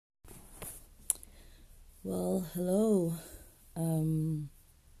Well, hello. Um,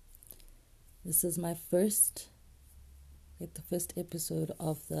 this is my the first episode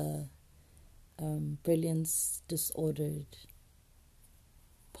of the Brilliance Disordered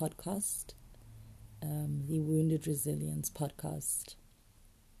podcast, the Wounded Resilience podcast.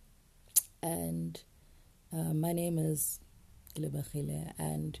 And my name is Glebachile,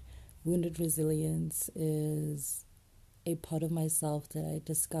 and Wounded Resilience is a part of myself that I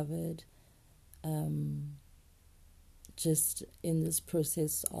discovered just in this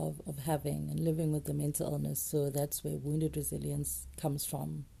process of having and living with the mental illness. So that's where Wounded Resilience comes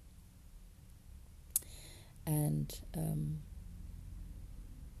from. And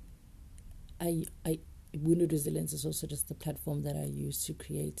Wounded Resilience is also just the platform that I use to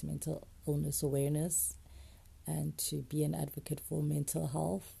create mental illness awareness and to be an advocate for mental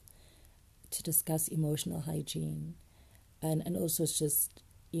health, to discuss emotional hygiene, and also it's just,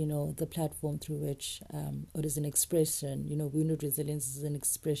 the platform through which it is an expression, Wounded Resilience is an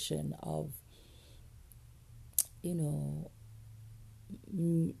expression of,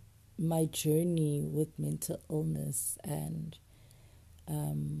 my journey with mental illness and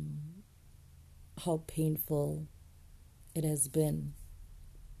how painful it has been.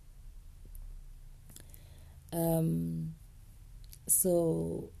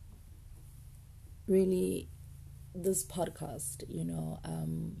 So really, this podcast,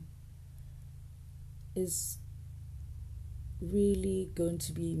 is really going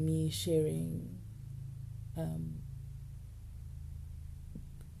to be me sharing giving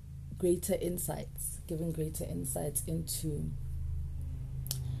greater insights into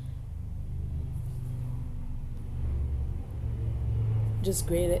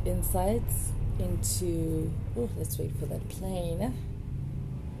let's wait for that plane.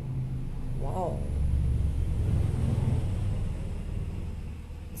 Wow.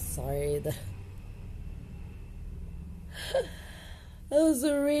 Sorry, that was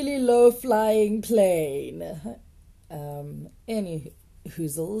a really low flying plane. Any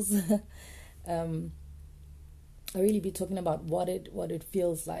hoozles. I really be talking about what it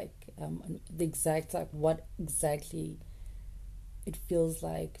feels like, what exactly it feels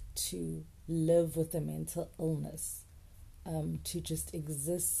like to live with a mental illness, to just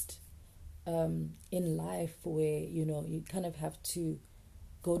exist in life where you kind of have to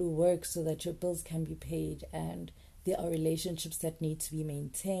go to work so that your bills can be paid, and there are relationships that need to be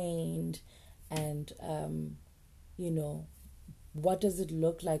maintained, and what does it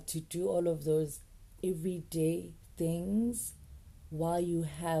look like to do all of those everyday things while you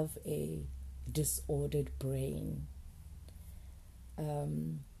have a disordered brain.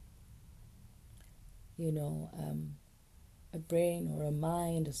 A brain or a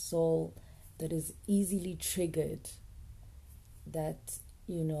mind, a soul that is easily triggered, that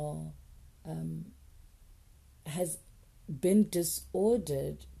has been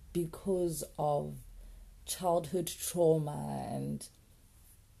disordered because of childhood trauma and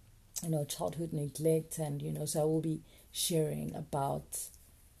childhood neglect, and so I will be sharing about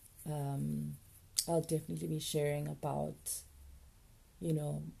I'll definitely be sharing about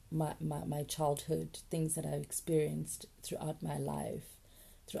my childhood, things that I've experienced throughout my life,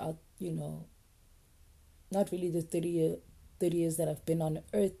 throughout not really the 30 years that I've been on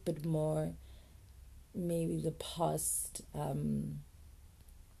earth, but more maybe the past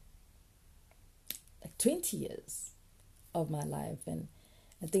 20 years of my life, and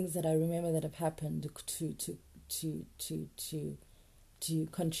things that I remember that have happened to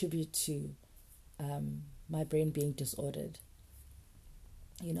contribute to my brain being disordered.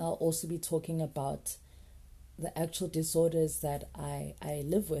 I'll also be talking about the actual disorders that I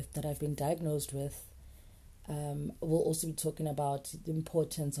live with, that I've been diagnosed with. We'll also be talking about the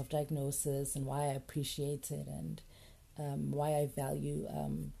importance of diagnosis and why I appreciate it, and why I value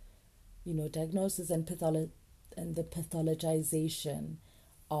diagnosis and the pathologization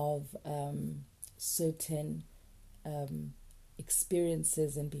of certain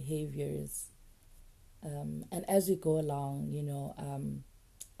experiences and behaviors. And as we go along,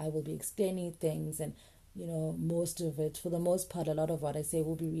 I will be explaining things, and most of it, for the most part, a lot of what I say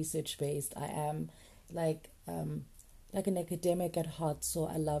will be research based. I am like an academic at heart, so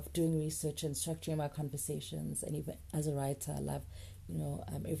I love doing research and structuring my conversations. And even as a writer, I love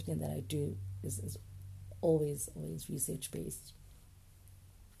everything that I do is always research based.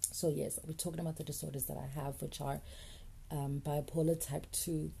 So yes, we're talking about the disorders that I have, which are bipolar type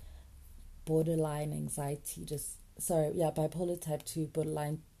 2, borderline anxiety, bipolar type 2,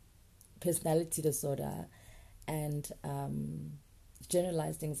 borderline personality disorder, and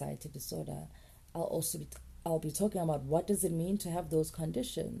generalized anxiety disorder. I'll be talking about what does it mean to have those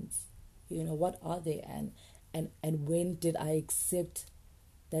conditions, what are they, and when did I accept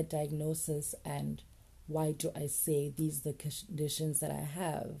that diagnosis, and why do I say these are the conditions that I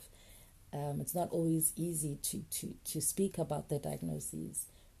have? It's not always easy to speak about the diagnoses,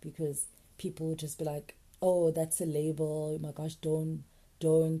 because people would just be like, oh, that's a label. Oh my gosh, don't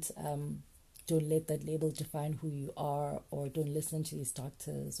let that label define who you are, or don't listen to these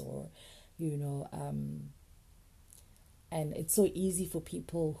doctors, or and it's so easy for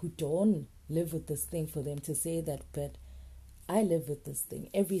people who don't live with this thing for them to say that, but I live with this thing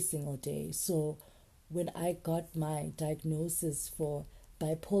every single day. So when I got my diagnosis for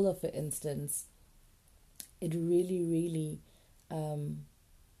bipolar, for instance, it really, really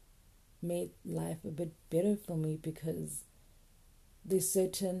made life a bit better for me, because there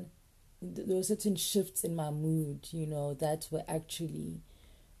were certain shifts in my mood, that were actually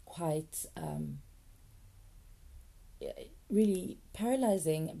quite really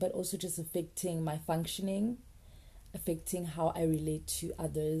paralyzing, but also just affecting my functioning, affecting how I relate to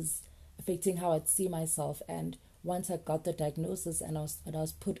others, affecting how I'd see myself. And once I got the diagnosis and I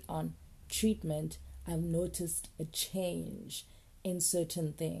was put on treatment, I've noticed a change in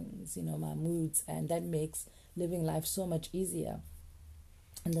certain things, my moods, and that makes living life so much easier.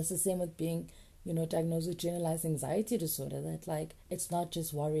 And that's the same with being, diagnosed with generalized anxiety disorder, that like it's not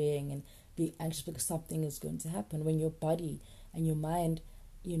just worrying and being anxious because something is going to happen. When your body and your mind,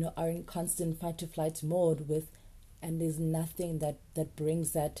 are in constant fight or flight mode and there's nothing that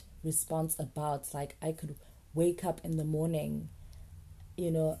brings that response about. It's like I could wake up in the morning,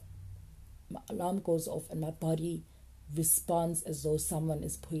 my alarm goes off and my body responds as though someone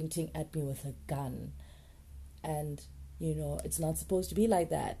is pointing at me with a gun. And, it's not supposed to be like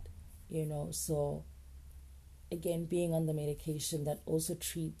that, So, again, being on the medication that also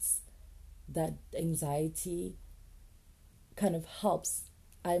treats that anxiety kind of helps.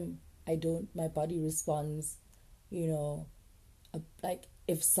 My body responds, like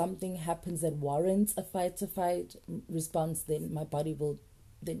if something happens that warrants a fight response, then my body will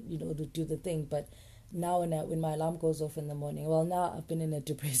do the thing. But now when my alarm goes off in the morning, well, now I've been in a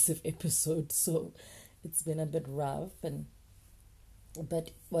depressive episode, so it's been a bit rough.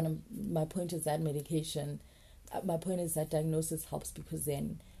 But my point is that medication, my point is that diagnosis helps, because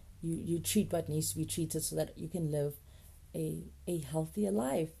then you treat what needs to be treated so that you can live a healthier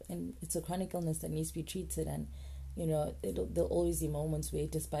life. And it's a chronic illness that needs to be treated, and there'll always be moments where,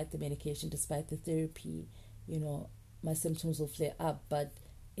 despite the medication, despite the therapy, my symptoms will flare up, but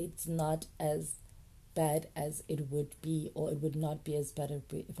it's not as bad as it would be, or it would not be as bad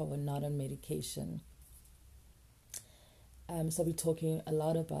if I were not on medication. So I'll be talking a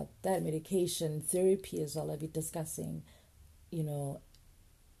lot about that, medication, therapy as well. I'll be discussing,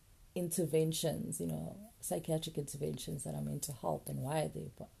 interventions, psychiatric interventions that are meant to help, and why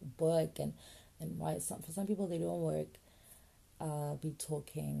they work, and why for some people they don't work. I'll be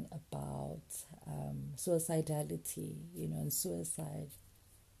talking about suicidality, and suicide.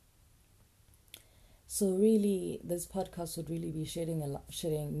 So really, this podcast would really be shedding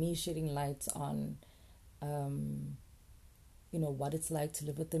light on, what it's like to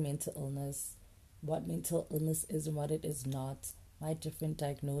live with a mental illness, what mental illness is and what it is not, my different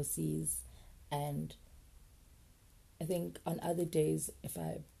diagnoses. And I think on other days, if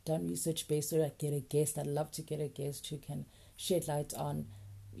I've done research based, or I get a guest, I'd love to get a guest who can shed light on,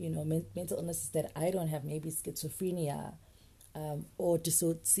 mental illnesses that I don't have, maybe schizophrenia, or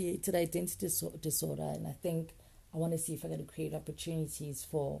dissociated identity disorder. And I think I want to see if I can create opportunities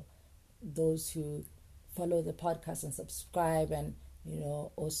for those who follow the podcast and subscribe, and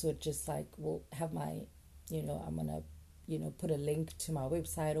also just like will have my I'm gonna put a link to my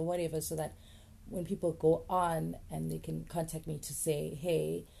website or whatever, so that when people go on and they can contact me to say,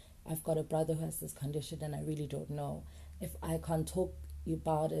 hey, I've got a brother who has this condition and I really don't know. If I can't talk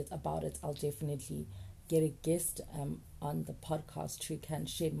about it, I'll definitely get a guest on the podcast who can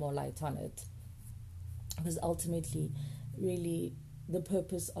shed more light on it. Because ultimately, really, the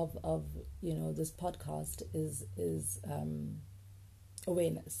purpose of this podcast is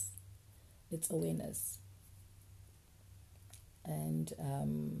awareness. It's awareness. And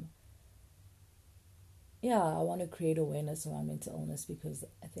I want to create awareness around mental illness, because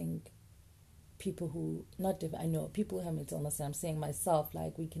I think people who I know people who have mental illness, and I'm saying myself,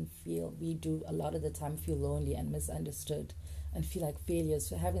 like we do a lot of the time feel lonely and misunderstood, and feel like failures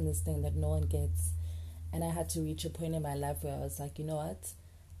for having this thing that no one gets. And I had to reach a point in my life where I was like, you know what?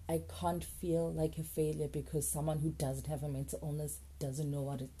 I can't feel like a failure because someone who doesn't have a mental illness doesn't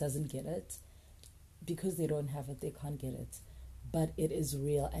know doesn't get it. Because they don't have it, they can't get it. But it is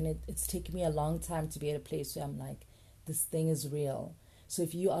real. And it's taken me a long time to be at a place where I'm like, this thing is real. So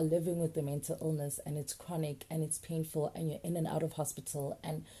if you are living with the mental illness and it's chronic and it's painful and you're in and out of hospital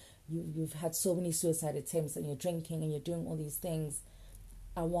and you've had so many suicide attempts and you're drinking and you're doing all these things,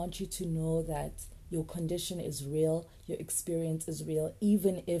 I want you to know that your condition is real, your experience is real,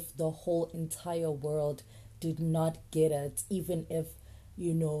 even if the whole entire world did not get it, even if,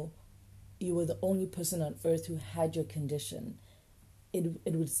 you were the only person on earth who had your condition, it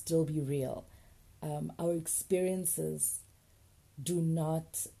would still be real. Our experiences do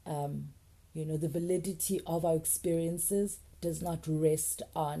not, the validity of our experiences does not rest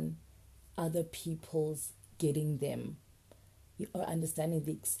on other people's getting them or understanding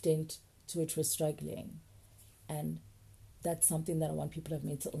the extent to which we're struggling. And that's something that I want people who have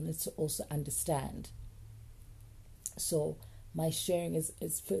mental illness to also understand. So my sharing is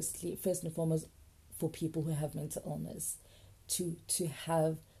first and foremost for people who have mental illness to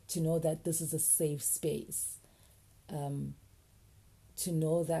know that this is a safe space, to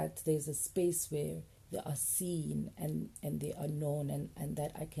know that there's a space where they are seen and they are known, and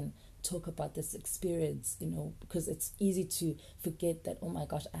that I can talk about this experience, because it's easy to forget that, oh my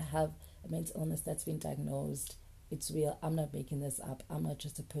gosh, I have a mental illness that's been diagnosed. It's real. I'm not making this up. I'm not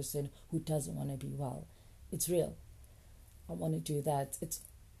just a person who doesn't want to be well. It's real. I want to do that.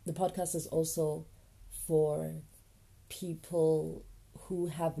 The podcast is also for people who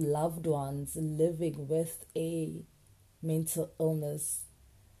have loved ones living with a mental illness,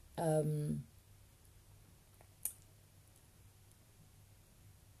 who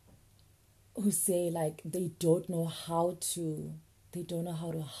say like they don't know how to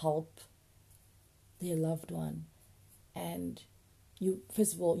help their loved one. And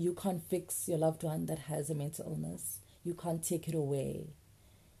first of all, you can't fix your loved one that has a mental illness. You can't take it away.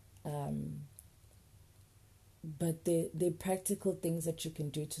 But they're practical things that you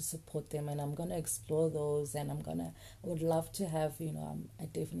can do to support them, and I'm going to explore those, and I would love to have, I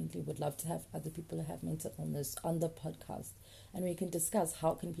definitely would love to have other people who have mental illness on the podcast, and we can discuss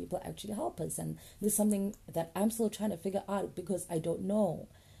how can people actually help us. And this is something that I'm still trying to figure out because I don't know.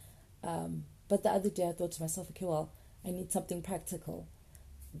 But the other day I thought to myself, okay, well, I need something practical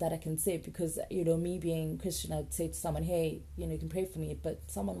that I can say, because, me being Christian, I'd say to someone, hey, you can pray for me. But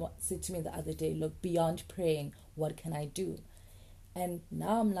someone said to me the other day, look, beyond praying, what can I do? And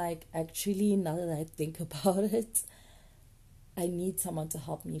now I'm like, actually, now that I think about it, I need someone to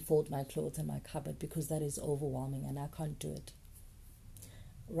help me fold my clothes in my cupboard, because that is overwhelming and I can't do it.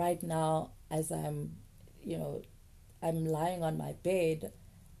 Right now, as I'm lying on my bed,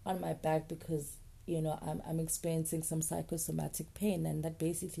 on my back, because I'm experiencing some psychosomatic pain, and that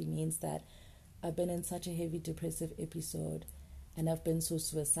basically means that I've been in such a heavy depressive episode and I've been so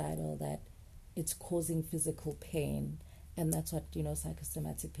suicidal that it's causing physical pain, and that's what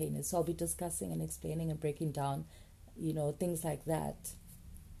psychosomatic pain is. So I'll be discussing and explaining and breaking down things like that.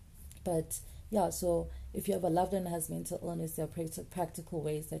 But yeah, so if you have a loved one who has mental illness, there are practical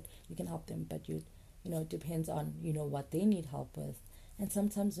ways that you can help them, but it depends on what they need help with. And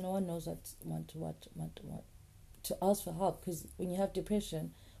sometimes no one knows what to ask for help, because when you have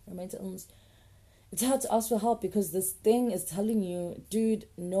depression or mental illness, it's hard to ask for help, because this thing is telling you, dude,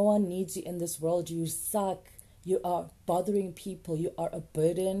 no one needs you in this world. You suck. You are bothering people. You are a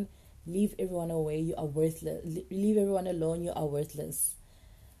burden. Leave everyone away. You are worthless. Leave everyone alone. You are worthless.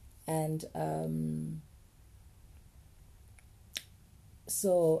 And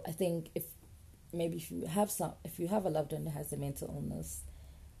so I think if you have a loved one that has a mental illness,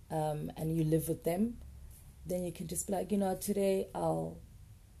 and you live with them, then you can just be like, today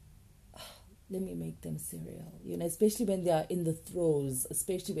let me make them cereal, especially when they are in the throes, of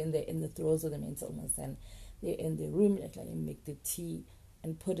the mental illness, and they're in their room, like, let me make the tea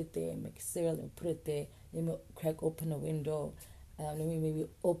and put it there, make cereal and put it there, let me crack open a window, let me maybe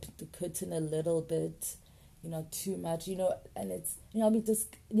open the curtain a little bit, too much, and it's, I'll be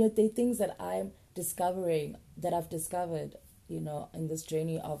just, there are things that I've discovered, in this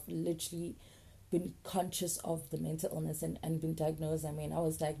journey of literally been conscious of the mental illness and been diagnosed. I mean, I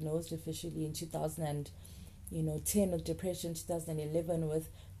was diagnosed officially in 2010 with depression, 2011 with,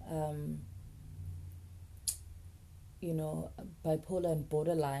 bipolar and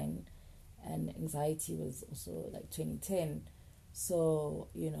borderline, and anxiety was also like 2010. So,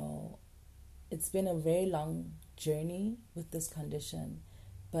 it's been a very long journey with this condition.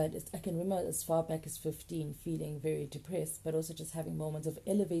 But I can remember as far back as 15 feeling very depressed, but also just having moments of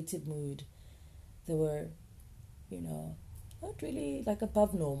elevated mood that were, not really like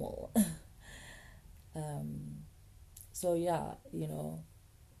above normal. So yeah,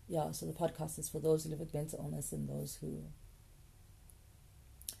 so the podcast is for those who live with mental illness and those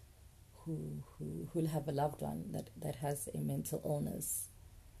who'll have a loved one that has a mental illness.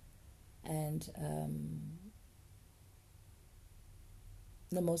 And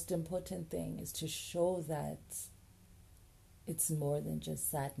the most important thing is to show that it's more than just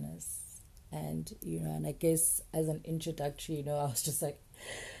sadness. And, and I guess as an introductory, I was just like,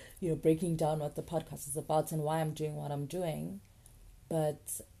 breaking down what the podcast is about and why I'm doing what I'm doing.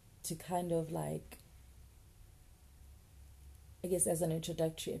 But to kind of like, I guess as an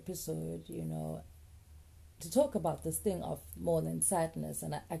introductory episode, to talk about this thing of more than sadness,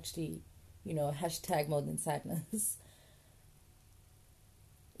 and I actually, hashtag more than sadness.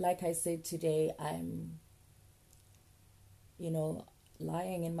 Like I said today, I'm,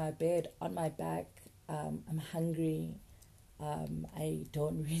 lying in my bed on my back. I'm hungry. I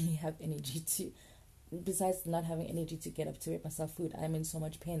don't really have energy to, besides not having energy to get up to make myself food, I'm in so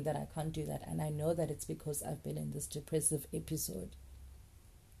much pain that I can't do that. And I know that it's because I've been in this depressive episode.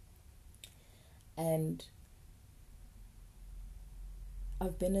 And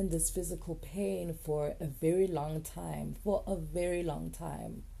I've been in this physical pain for a very long time,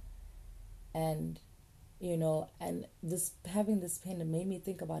 And, and this having this pain, it made me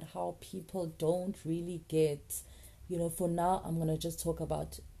think about how people don't really get, for now, I'm going to just talk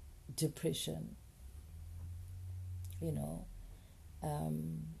about depression,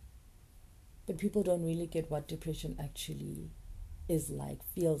 but people don't really get what depression actually is like,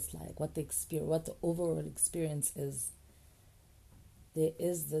 feels like, what the overall experience is. There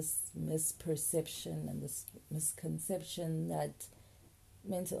is this misperception and this misconception that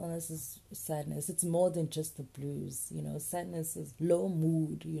mental illness is sadness. It's more than just the blues. Sadness is low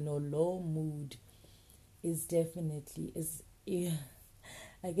mood. Low mood is definitely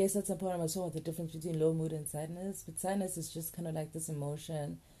I guess that's important. I saw the difference between low mood and sadness. But sadness is just kind of like this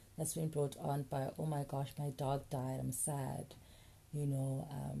emotion that's been brought on by, oh my gosh, my dog died, I'm sad.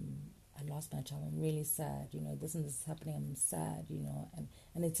 I lost my job, I'm really sad. This and this is happening, I'm sad.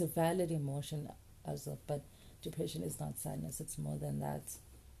 And it's a valid emotion as well. But depression is not sadness. It's more than that.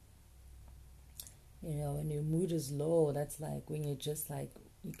 When your mood is low, that's like when you're just like,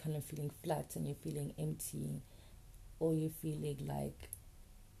 you're kind of feeling flat and you're feeling empty, or you're feeling like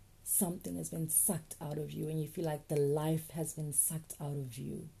something has been sucked out of you, and you feel like the life has been sucked out of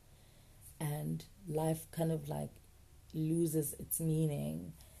you, and life kind of like loses its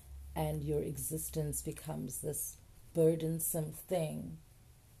meaning, and your existence becomes this burdensome thing.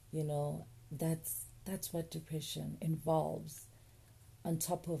 That's what depression involves. On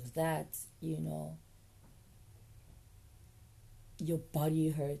top of that, your body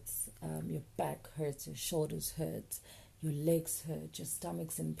hurts, your back hurts, your shoulders hurt, your legs hurt, your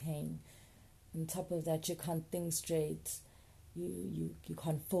stomach's in pain. On top of that, you can't think straight, you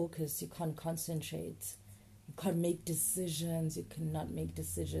can't focus, you can't concentrate, you can't make decisions, you cannot make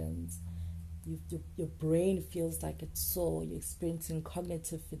decisions. Your brain feels like it's sore, you're experiencing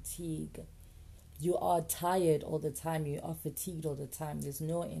cognitive fatigue. You are tired all the time, you are fatigued all the time, there's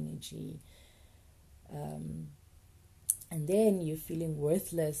no energy. And then you're feeling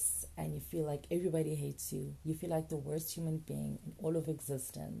worthless, and you feel like everybody hates you. You feel like the worst human being in all of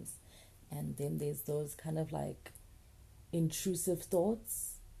existence. And then there's those kind of like intrusive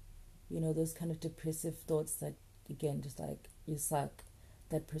thoughts, those kind of depressive thoughts that, again, just like, you suck,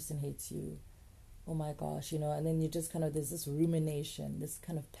 that person hates you, oh my gosh, and then you just kind of, there's this rumination, this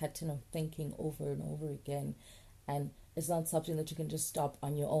kind of pattern of thinking over and over again. And it's not something that you can just stop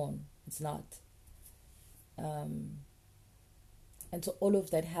on your own. It's not. And so all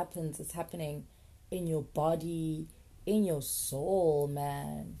of that happens, it's happening in your body, in your soul,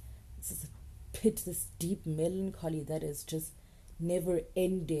 man. It's this pit, this deep melancholy that is just never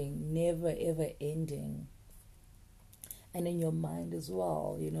ending, never ever ending. And in your mind as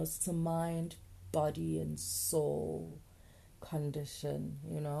well, it's a mind, body, and soul condition,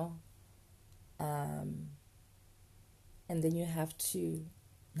 And then you have to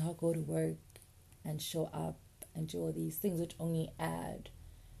now go to work and show up and do all these things, which only add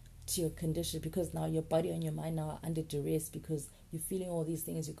to your condition, because now your body and your mind now are under duress, because you're feeling all these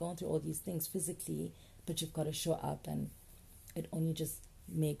things, you're going through all these things physically, but you've got to show up, and it only just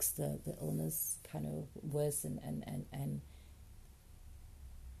makes the illness kind of worse and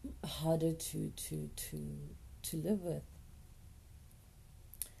harder to live with.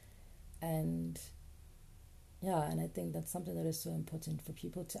 And and I think that's something that is so important for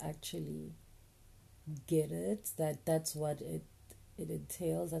people to actually get it, that's what it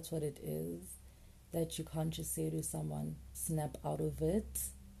entails, that's what it is, that you can't just say to someone, snap out of it,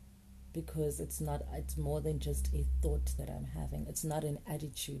 because it's more than just a thought that I'm having. It's not an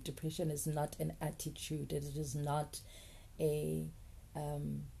attitude. Depression is not an attitude. It is not a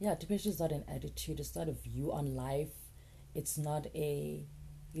depression is not an attitude, it's not a view on life, it's not a,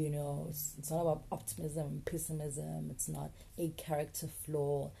 it's not about optimism and pessimism, it's not a character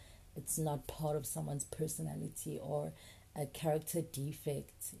flaw, it's not part of someone's personality or a character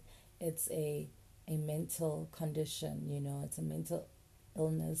defect. It's a mental condition, it's a mental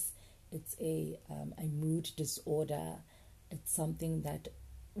illness, it's a mood disorder. It's something that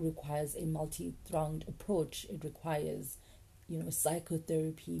requires a multi-pronged approach. It requires,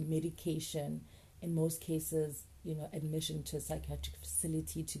 psychotherapy, medication, in most cases, admission to a psychiatric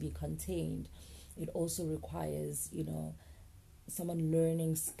facility to be contained. It also requires, someone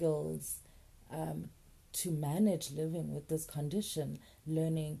learning skills to manage living with this condition,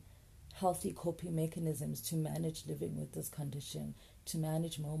 learning healthy coping mechanisms to manage living with this condition, to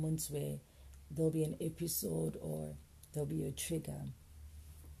manage moments where there'll be an episode or there'll be a trigger.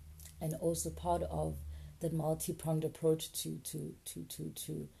 And also part of that multi-pronged approach to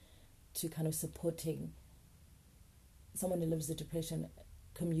kind of supporting someone who lives with depression,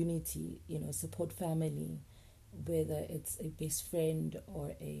 community, support family, whether it's a best friend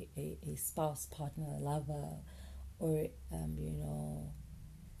or a spouse, partner, lover, or,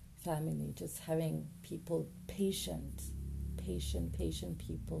 family, just having people patient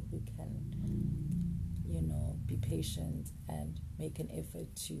people who can, be patient and make an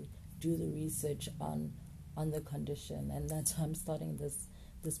effort to do the research on the condition. And that's why I'm starting this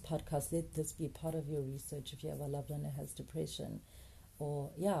podcast. Let this be part of your research if you have a loved one that has depression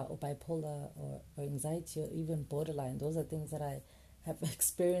or bipolar or anxiety or even borderline. Those are things that I have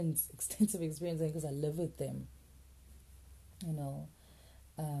extensive experience in because I live with them.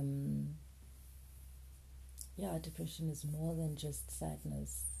 Depression is more than just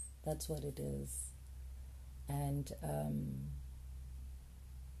sadness. That's what it is. And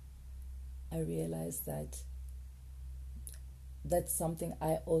I realized that that's something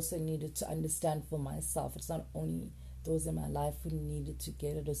I also needed to understand for myself. It's not only those in my life who needed to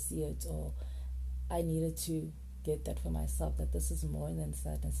get it or see it, or I needed to get that for myself, that this is more than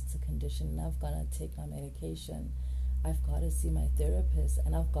sadness. It's a condition, and I've got to take my medication. I've got to see my therapist,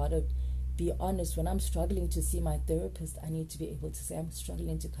 and I've got to be honest. When I'm struggling to see my therapist, I need to be able to say, I'm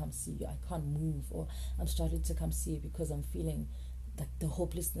struggling to come see you, I can't move, or I'm struggling to come see you because I'm feeling like the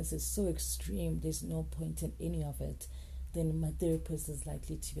hopelessness is so extreme, there's no point in any of it. Then my therapist is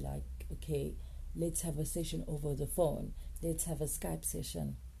likely to be like, okay, let's have a session over the phone, let's have a Skype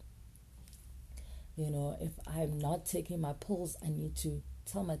session. If I'm not taking my pills, I need to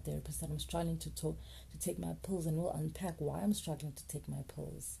tell my therapist that I'm struggling to take my pills, and we'll unpack why I'm struggling to take my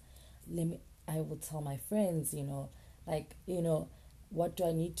pills. I will tell my friends, what do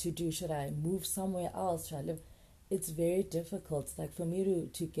I need to do? Should I move somewhere else? Should I live? It's very difficult. Like for me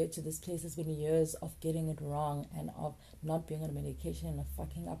to get to this place, has been years of getting it wrong and of not being on medication and of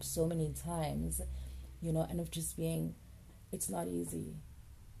fucking up so many times, and of just being, it's not easy.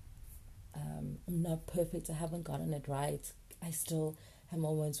 I'm not perfect. I haven't gotten it right. I still have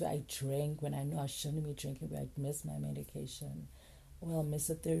moments where I drink when I know I shouldn't be drinking, where I miss my medication, or I'll miss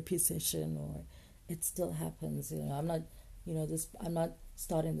a therapy session, or it still happens. I'm not, I'm not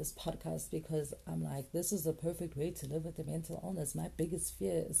starting this podcast because I'm like, this is the perfect way to live with a mental illness. My biggest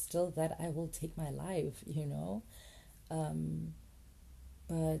fear is still that I will take my life,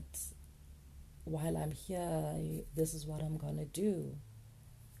 but while I'm here, this is what I'm gonna do.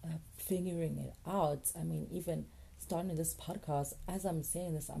 Figuring it out. I mean, even starting this podcast, as I'm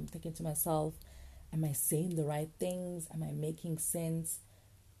saying this, I'm thinking to myself, am I saying the right things? Am I making sense?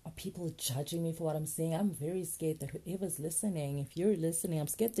 Are people judging me for what I'm saying? I'm very scared that whoever's listening, if you're listening, I'm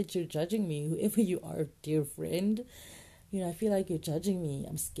scared that you're judging me, whoever you are, dear friend. I feel like you're judging me.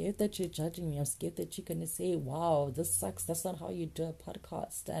 I'm scared that you're judging me. I'm scared that you're going to say, wow, this sucks. That's not how you do a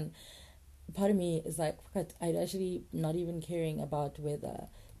podcast. And part of me is like, I'd actually not even caring about whether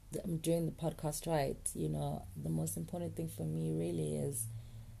I'm doing the podcast right. The most important thing for me really is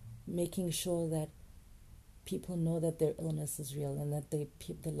making sure that people know that their illness is real and that the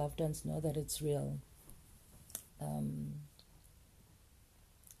loved ones know that it's real,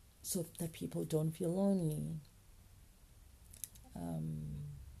 so that people don't feel lonely.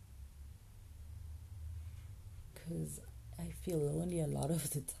 Because I feel lonely a lot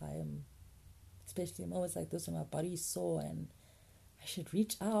of the time, especially in moments like this when my body's sore and I should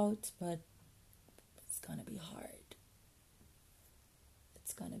reach out, but it's gonna be hard.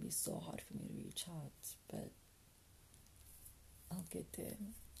 It's gonna be so hard for me to reach out, but I'll get there.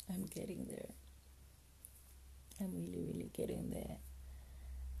 I'm getting there. I'm really, really getting there.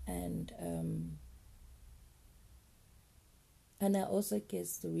 And I also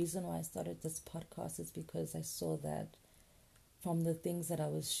guess the reason why I started this podcast is because I saw that from the things that I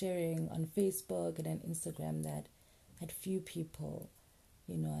was sharing on Facebook and on Instagram that had few people,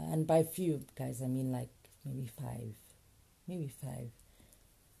 and by few, guys, I mean like maybe five,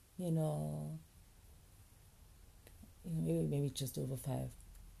 you know, maybe just over five,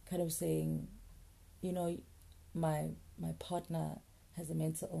 kind of saying, you know, my partner has a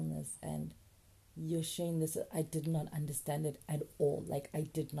mental illness and you're sharing this. I did not understand it at all. Like, I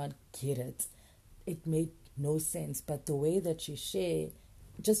did not get it. It made no sense. But the way that you share,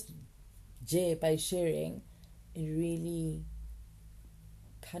 just by sharing, it really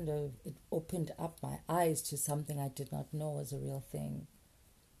it opened up my eyes to something I did not know was a real thing.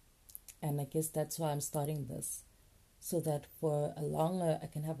 And I guess that's why I'm starting this, so that for a longer I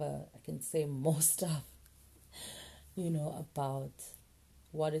can say more stuff, about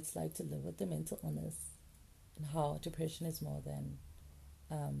what it's like to live with the mental illness and how depression is more than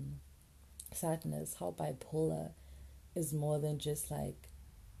sadness, how bipolar is more than just like,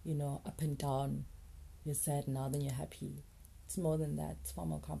 up and down. You're sad now, then you're happy. It's more than that. It's far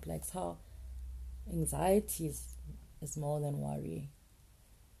more complex. How anxiety is more than worry.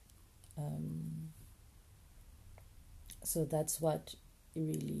 So that's what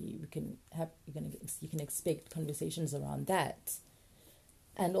really we can have. You can expect conversations around that,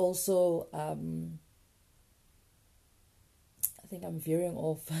 and also I think I'm veering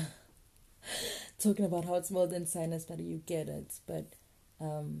off talking about how it's more than sinus, but you get it. But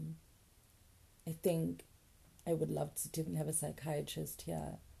I think I would love to even have a psychiatrist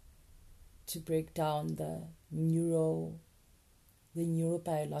here to break down the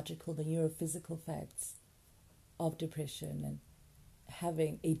neurobiological, the neurophysical facts of depression, and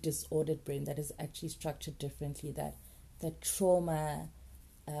having a disordered brain that is actually structured differently, that trauma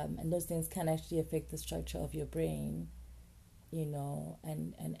and those things can actually affect the structure of your brain,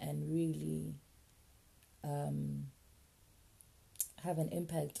 and really have an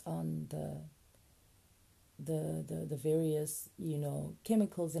impact on the various,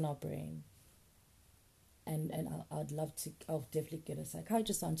 chemicals in our brain. And I'll definitely get a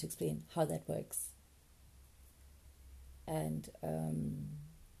psychiatrist on to explain how that works. And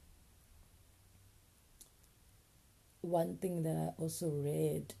one thing that I also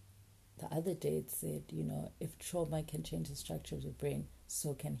read the other day, it said, if trauma can change the structure of the brain,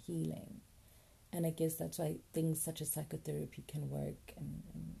 so can healing. And I guess that's why things such as psychotherapy can work and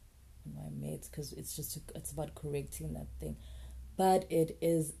my meds, because it's about correcting that thing. But it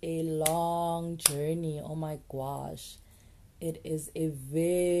is a long journey. Oh my gosh. It is a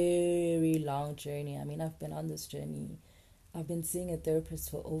very long journey. I mean, I've been on this journey. I've been seeing a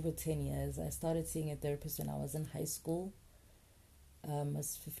therapist for over 10 years. I started seeing a therapist when I was in high school. I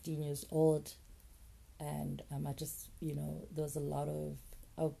was 15 years old. And I just, there was a lot of...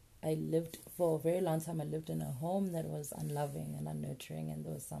 I lived for a very long time. I lived in a home that was unloving and unnurturing. And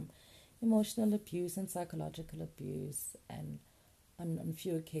there was some emotional abuse and psychological abuse. And on a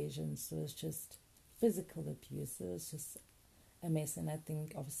few occasions, there was just physical abuse. It was just a mess. And I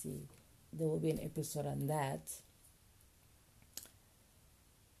think, obviously, there will be an episode on that.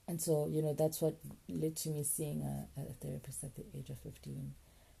 And so, that's what led to me seeing a therapist at the age of 15.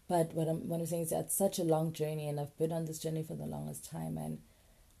 But what I'm saying is, it's such a long journey, and I've been on this journey for the longest time. And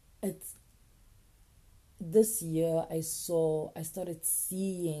it's this year I started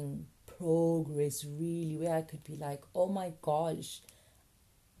seeing progress, really, where I could be like, oh my gosh,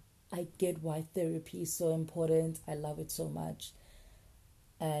 I get why therapy is so important. I love it so much.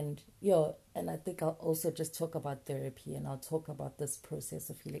 And and I think I'll also just talk about therapy, and I'll talk about this process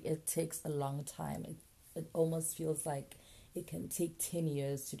of healing. It takes a long time. It almost feels like it can take 10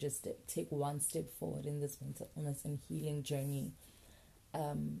 years to just take one step forward in this mental illness and healing journey.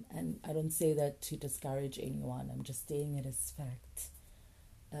 And I don't say that to discourage anyone. I'm just stating it as fact.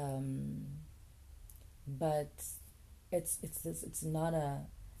 But it's not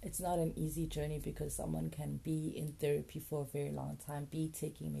an easy journey, because someone can be in therapy for a very long time, be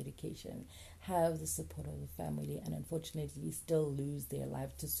taking medication, have the support of the family, and unfortunately still lose their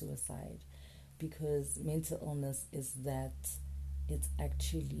life to suicide, because mental illness is that it's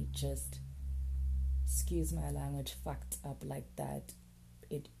actually just, excuse my language, fucked up like that.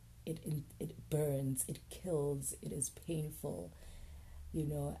 It burns, it kills, it is painful.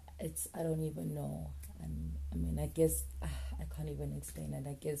 I don't even know. I mean, I guess I can't even explain it.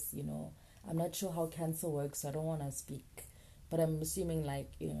 I guess, I'm not sure how cancer works, so I don't want to speak. But I'm assuming,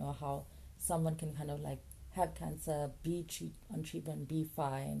 like, how someone can kind of like have cancer, be on treatment, be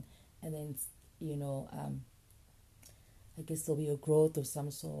fine, and then, I guess there'll be a growth of some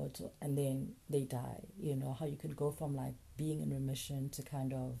sort, and then they die. How you can go from like being in remission to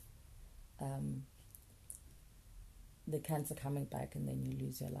kind of the cancer coming back, and then you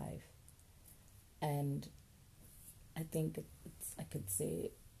lose your life. And I think I could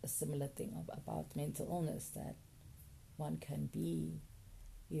say a similar thing about mental illness, that one can be,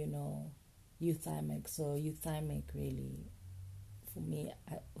 euthymic. So euthymic really, for me,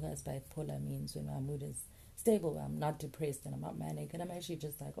 whereas bipolar means when my mood is stable, I'm not depressed and I'm not manic, and I'm actually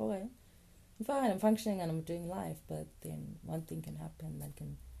just like, okay, I'm fine, I'm functioning and I'm doing life. But then one thing can happen that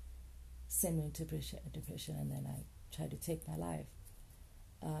can send me into depression, and then I try to take my life.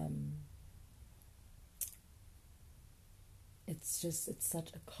 It's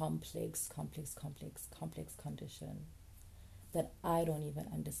such a complex condition that I don't even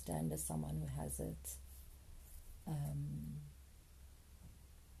understand as someone who has it.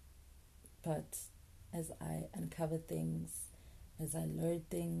 But as I uncover things, as I learn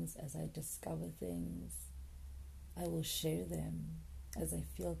things, as I discover things, I will share them. As I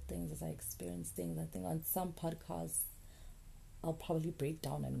feel things, as I experience things, I think on some podcasts I'll probably break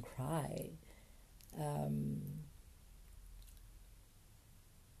down and cry.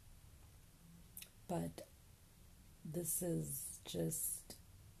 But this is just,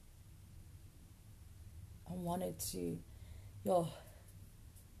 I wanted to,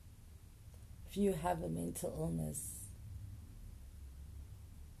 if you have a mental illness,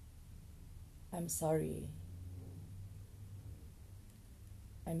 I'm sorry.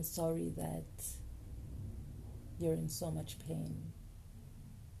 I'm sorry that you're in so much pain.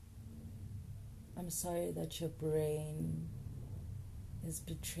 I'm sorry that your brain is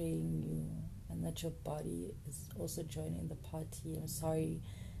betraying you and that your body is also joining the party. I'm sorry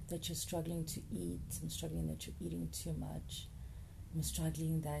that you're struggling to eat. I'm struggling that you're eating too much. I'm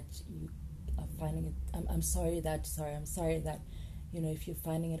struggling that you are finding it. I'm sorry that, if you're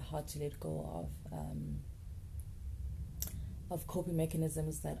finding it hard to let go of coping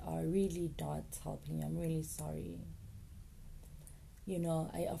mechanisms that are really not helping you. I'm really sorry.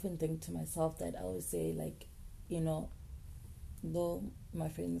 I often think to myself that I always say, though my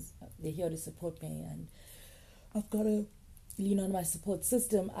friends, they're here to support me and I've got to lean on my support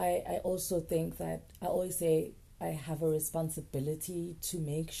system, I also think that I always say I have a responsibility to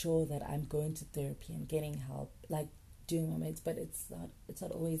make sure that I'm going to therapy and getting help, like doing my meds, but it's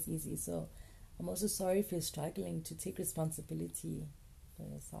not always easy. So I'm also sorry if you're struggling to take responsibility for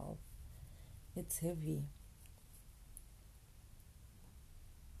yourself. It's heavy.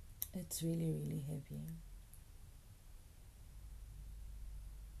 It's really, really heavy.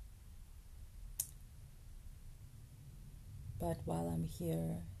 But while I'm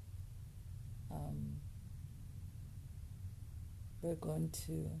here, we're going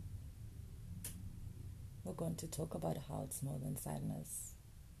to talk about how it's more than sadness.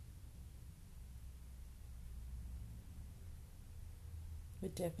 We're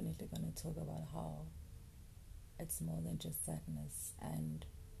definitely going to talk about how it's more than just sadness. And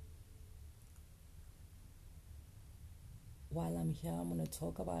while I'm here, I'm going to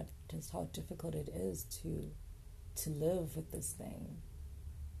talk about just how difficult it is to live with this thing.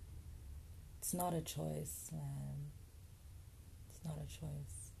 It's not a choice, man. It's not a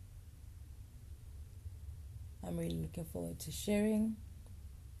choice. I'm really looking forward to sharing.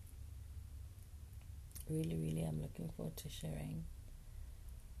 Really, really, I'm looking forward to sharing.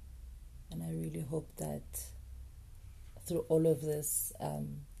 And I really hope that through all of this,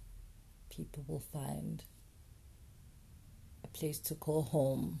 people will find a place to call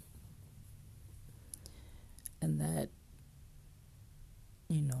home. And that,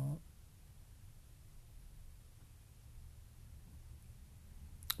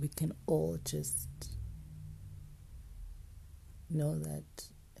 we can all just know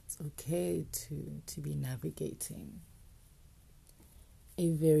that it's okay to be navigating a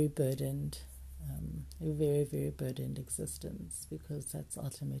very burdened, a very, very burdened existence, because that's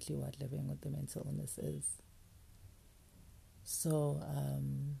ultimately what living with the mental illness is. So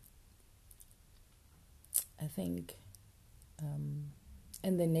I think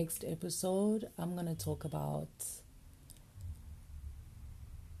in the next episode, I'm going to talk about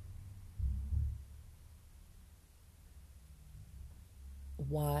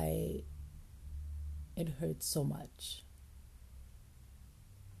why it hurts so much.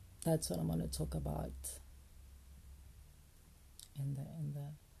 That's what I'm going to talk about in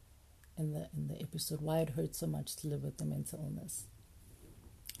the episode, why it hurts so much to live with the mental illness.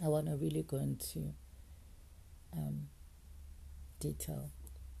 I want to really go into detail.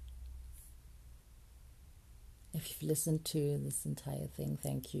 If you've listened to this entire thing,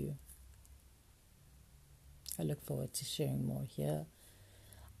 thank you. I look forward to sharing more here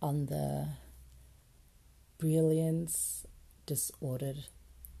on the Brilliance Disorded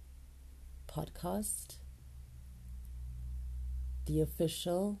podcast. the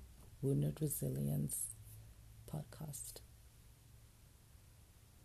official Wounded Resilience podcast.